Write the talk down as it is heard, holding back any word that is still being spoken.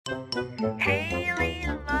Haley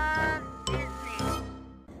loves Disney.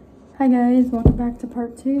 Hi guys, welcome back to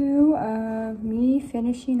part 2 of me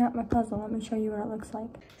finishing up my puzzle. Let me show you what it looks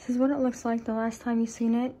like. This is what it looks like the last time you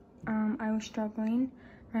seen it. I was struggling.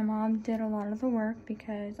 My mom did a lot of the work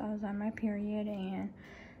because I was on my period, and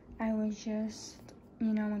I was just, you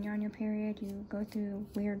know, when you're on your period, you go through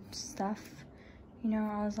weird stuff. You know,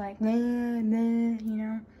 I was like, meh, meh, you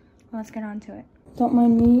know. Let's get on to it. Don't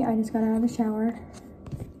mind me, I just got out of the shower.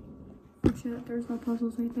 Make sure that there's no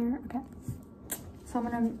puzzles right there. Okay. So I'm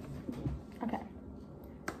gonna, okay.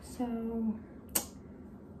 So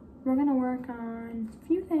we're gonna work on a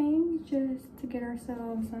few things just to get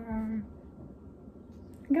ourselves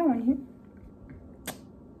going here.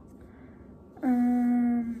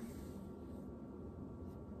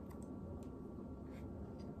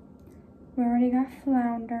 We already got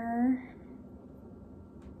Flounder.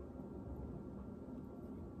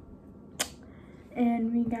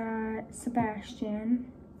 And we got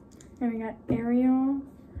Sebastian. And we got Ariel.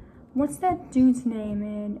 What's that dude's name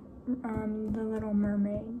in The Little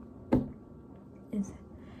Mermaid?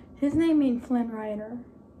 His name ain't Flynn Rider.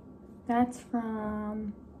 That's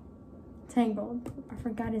from Tangled. I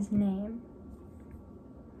forgot his name.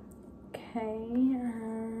 Okay,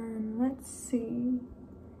 let's see.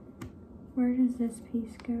 Where does this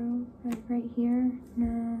piece go? Like right here?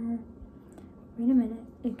 No. Wait a minute.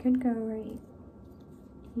 It could go right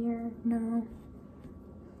here. No.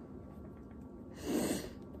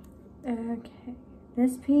 Okay.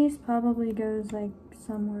 This piece probably goes like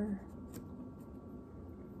somewhere.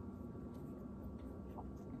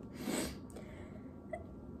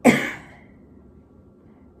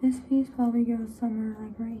 This piece probably goes somewhere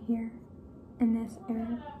like right here in this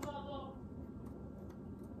area.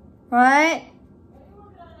 What?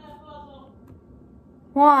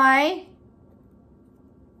 Why?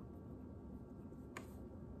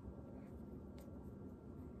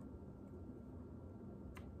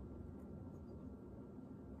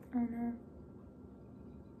 Oh no.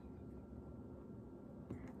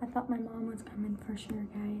 I thought my mom was coming for sure,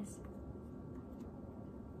 guys.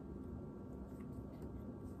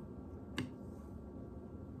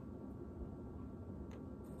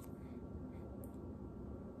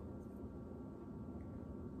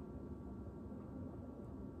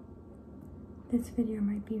 This video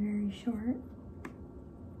might be very short.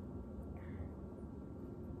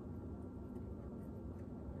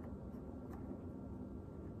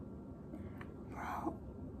 Bro,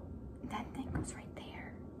 that thing goes right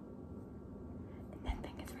there. And that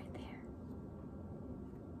thing is right there.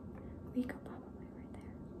 We could probably right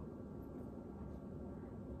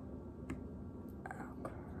there. Oh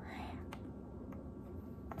crap.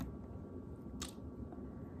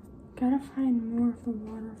 Gotta find more of the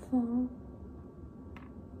waterfall.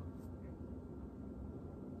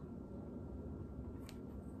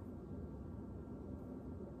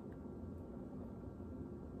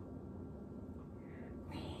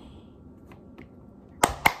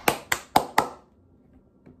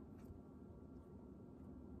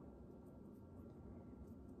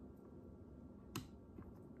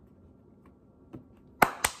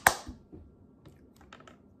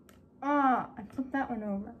 I flipped that one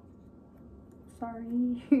over. Sorry,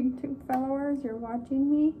 YouTube followers, you're watching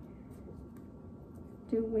me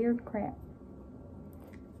do weird crap.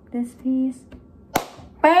 This piece.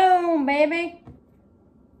 Boom, baby.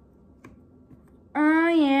 Oh,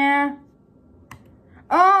 yeah.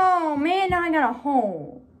 Oh, man, now I got a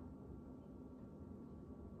hole.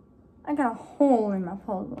 I got a hole in my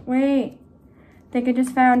puzzle. Wait. I think I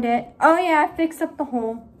just found it. Oh, yeah, I fixed up the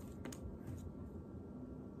hole.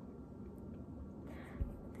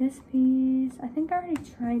 This piece, I think I already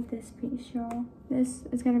tried this piece, y'all. This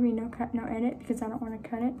is gonna be no cut, no edit because I don't want to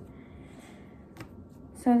cut it.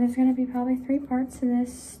 So there's gonna be probably 3 parts to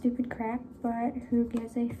this stupid crap, but who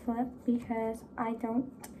gives a flip because I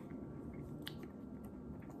don't.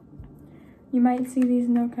 You might see these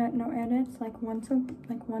no cut, no edits like once a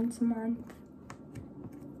month.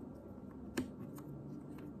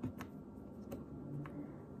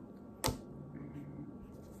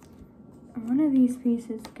 One of these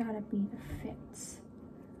pieces gotta be the fits.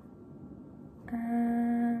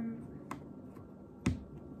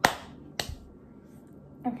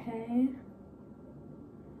 Okay.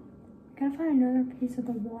 Gotta find another piece of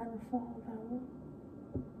the waterfall though.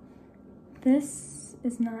 This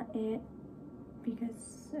is not it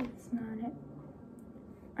because it's not it.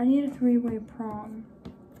 I need a 3-way prong.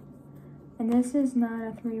 And this is not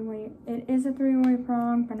a 3-way. It is a 3-way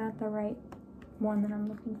prong, but not the right one that I'm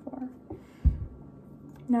looking for.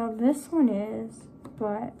 Now this one is,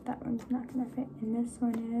 but that one's not gonna fit. And this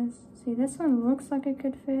one is, see, this one looks like it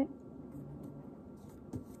could fit.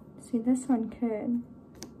 See, this one could.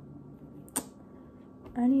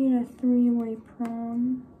 I need a 3-way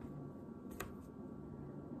prong.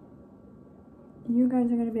 You guys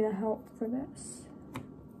are gonna be the help for this,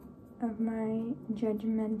 of my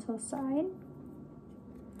judgmental side.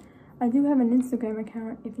 I do have an Instagram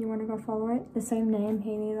account if you want to go follow it. The same name,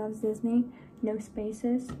 Haley Loves Disney, no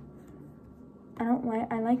spaces.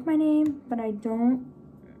 I like my name, but I don't,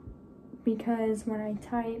 because when I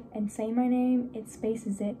type and say my name, it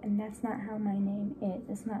spaces it, and that's not how my name is.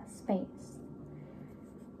 It's not space.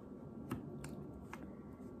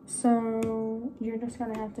 So you're just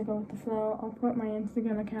gonna have to go with the flow. I'll put my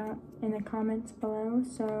Instagram account in the comments below,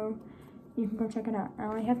 so you can go check it out. I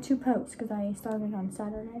only have 2 posts because I started on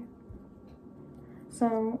Saturday.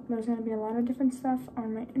 So there's gonna be a lot of different stuff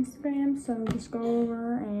on my Instagram, so just go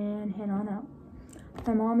over and head on out.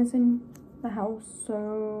 My mom is in the house,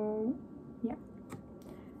 so yeah.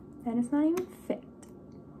 And it's not even fit.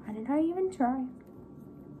 Why did I even try?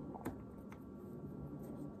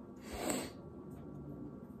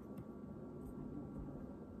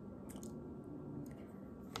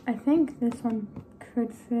 I think this one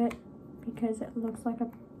could fit because it looks like a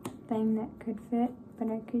thing that could fit, but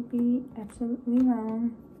I could be absolutely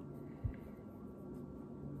wrong.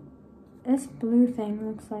 This blue thing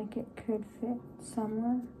looks like it could fit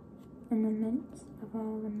somewhere in the midst of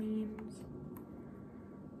all the memes.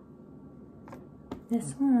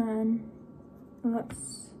 This one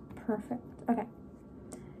looks perfect. Okay.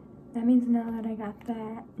 That means now that I got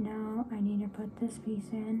that, now I need to put this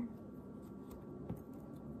piece in.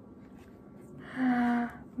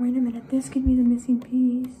 Wait a minute, this could be the missing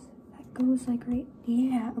piece. That goes like right,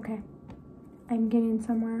 yeah, okay. I'm getting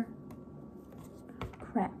somewhere.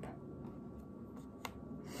 Crap.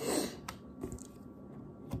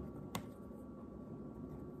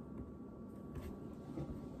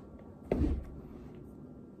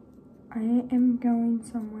 I am going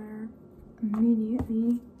somewhere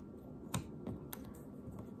immediately.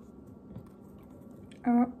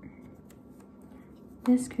 Oh,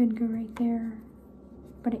 this could go right there,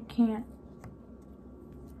 but it can't.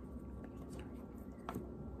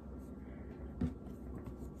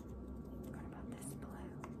 What about this blue?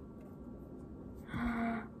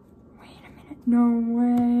 Wait a minute, no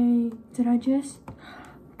way. Did I just?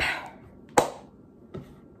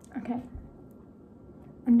 Okay.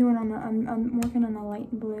 I'm working on the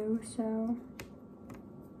light blue, so.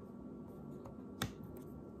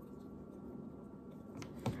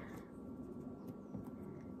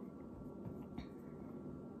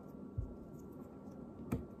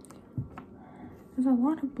 There's a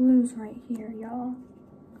lot of blues right here, y'all.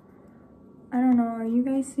 I don't know, do you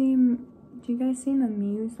guys seem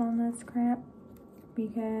amused on this crap?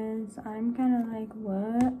 Because I'm kind of like,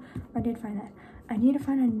 what? I did find that. I need to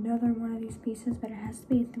find another one of these pieces, but it has to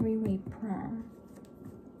be a 3-way prong.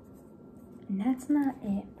 And that's not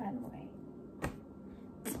it, by the way.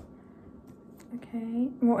 Okay,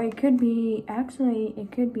 well it could be, actually,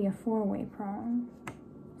 it could be a 4-way prong.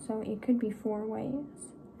 So it could be 4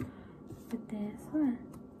 ways. But this one.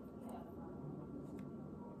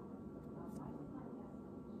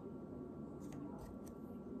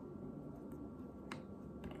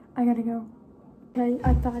 I gotta go.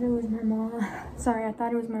 I thought it was my mom. Sorry, I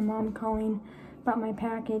thought it was my mom calling about my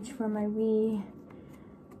package for my Wii.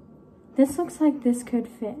 This looks like this could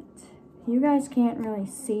fit. You guys can't really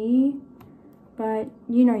see, but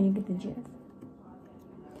you know, you get the gist.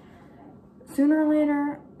 Sooner or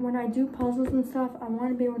later, when I do puzzles and stuff, I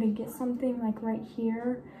want to be able to get something like right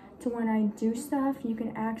here, to when I do stuff, you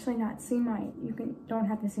can actually not see don't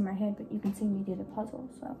have to see my head, but you can see me do the puzzle.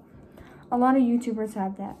 So a lot of YouTubers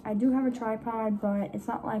have that. I do have a tripod, but it's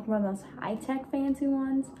not like one of those high-tech fancy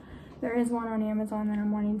ones. There is one on Amazon that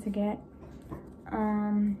I'm wanting to get.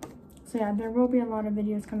 So yeah, there will be a lot of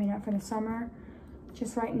videos coming out for the summer.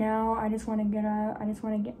 Just right now, I just want to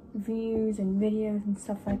get views and videos and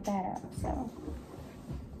stuff like that up. So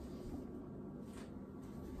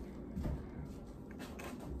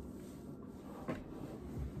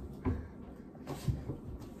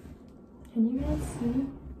can you guys see?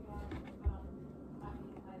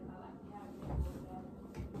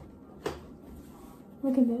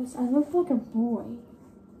 Look at this. I look like a boy.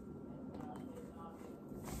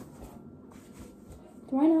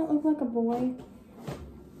 Do I not look like a boy?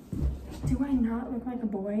 Do I not look like a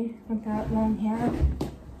boy with that long hair?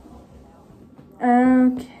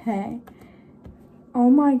 Okay. Oh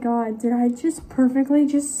my god, did I just perfectly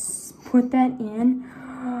just put that in?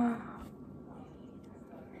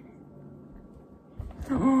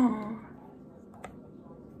 Oh.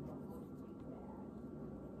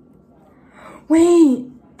 Wait!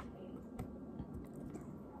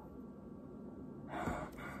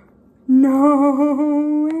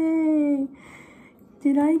 No way!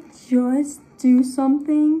 Did I just do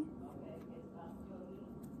something?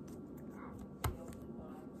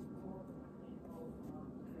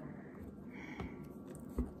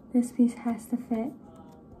 This piece has to fit.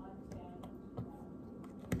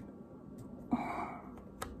 Oh,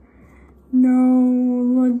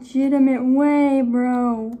 no legitimate way,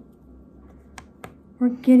 bro. We're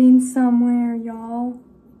getting somewhere, y'all.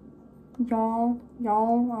 Y'all,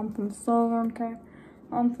 I'm from Southern Texas,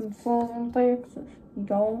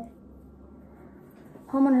 y'all.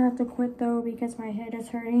 I'm gonna have to quit though because my head is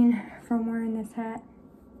hurting from wearing this hat.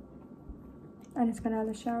 I just got out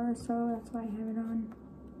of the shower, so that's why I have it on.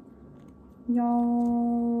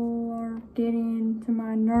 Y'all are getting to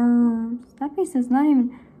my nerves. That piece does not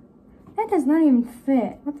even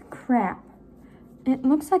fit. What the crap? It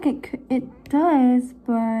looks like it does,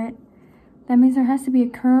 but that means there has to be a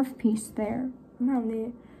curved piece there.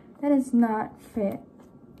 No, that does not fit.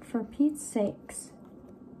 For Pete's sakes.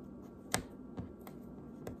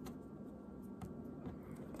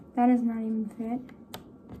 That does not even fit.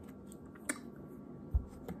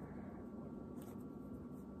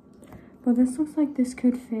 Well, this looks like this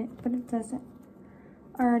could fit, but it doesn't.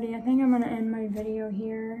 Alrighty, I think I'm gonna end my video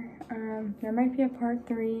here. There might be a part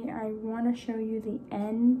 3. I want to show you the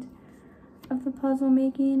end of the puzzle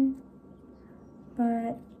making,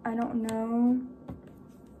 but I don't know.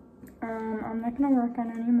 I'm not gonna work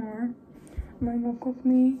on it anymore. I'm gonna go cook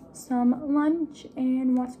me some lunch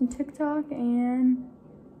and watch some TikTok, and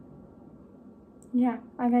yeah,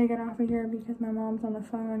 I gotta get off of here because my mom's on the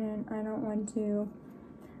phone and I don't want to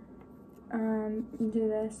do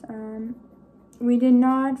this. We did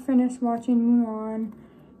not finish watching Mulan.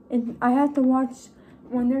 I have to watch,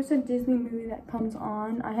 when there's a Disney movie that comes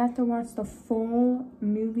on, I have to watch the full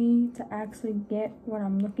movie to actually get what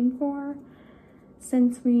I'm looking for.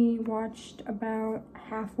 Since we watched about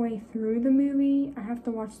halfway through the movie, I have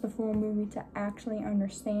to watch the full movie to actually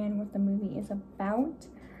understand what the movie is about.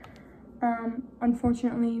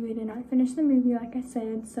 Unfortunately, we did not finish the movie, like I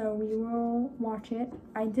said, so we will watch it.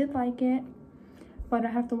 I did like it, but I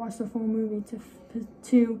have to watch the full movie to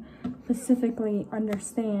specifically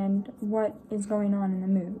understand what is going on in the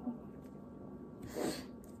movie.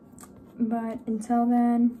 But until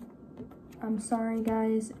then, I'm sorry,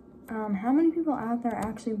 guys. How many people out there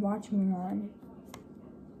actually watch Mulan?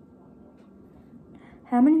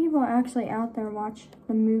 How many people actually out there watch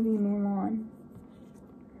the movie Mulan?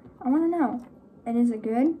 I want to know. And is it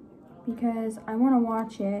good? Because I want to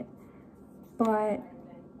watch it, but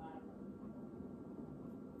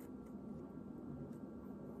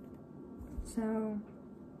so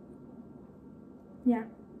yeah,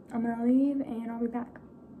 I'm gonna leave and I'll be back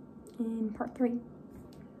in part 3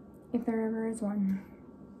 if there ever is one.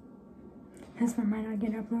 This one might not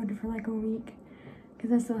get uploaded for like a week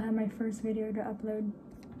because I still have my first video to upload.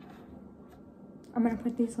 I'm gonna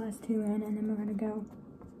put these last 2 in and then we're gonna go.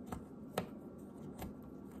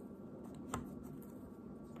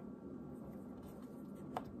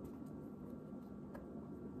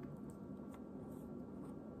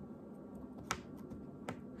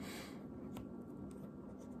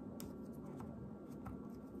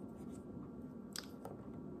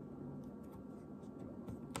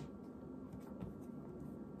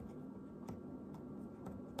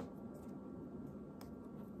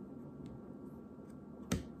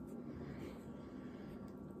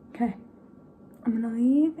 Okay, I'm gonna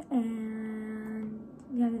leave, and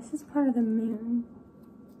yeah, this is part of the moon.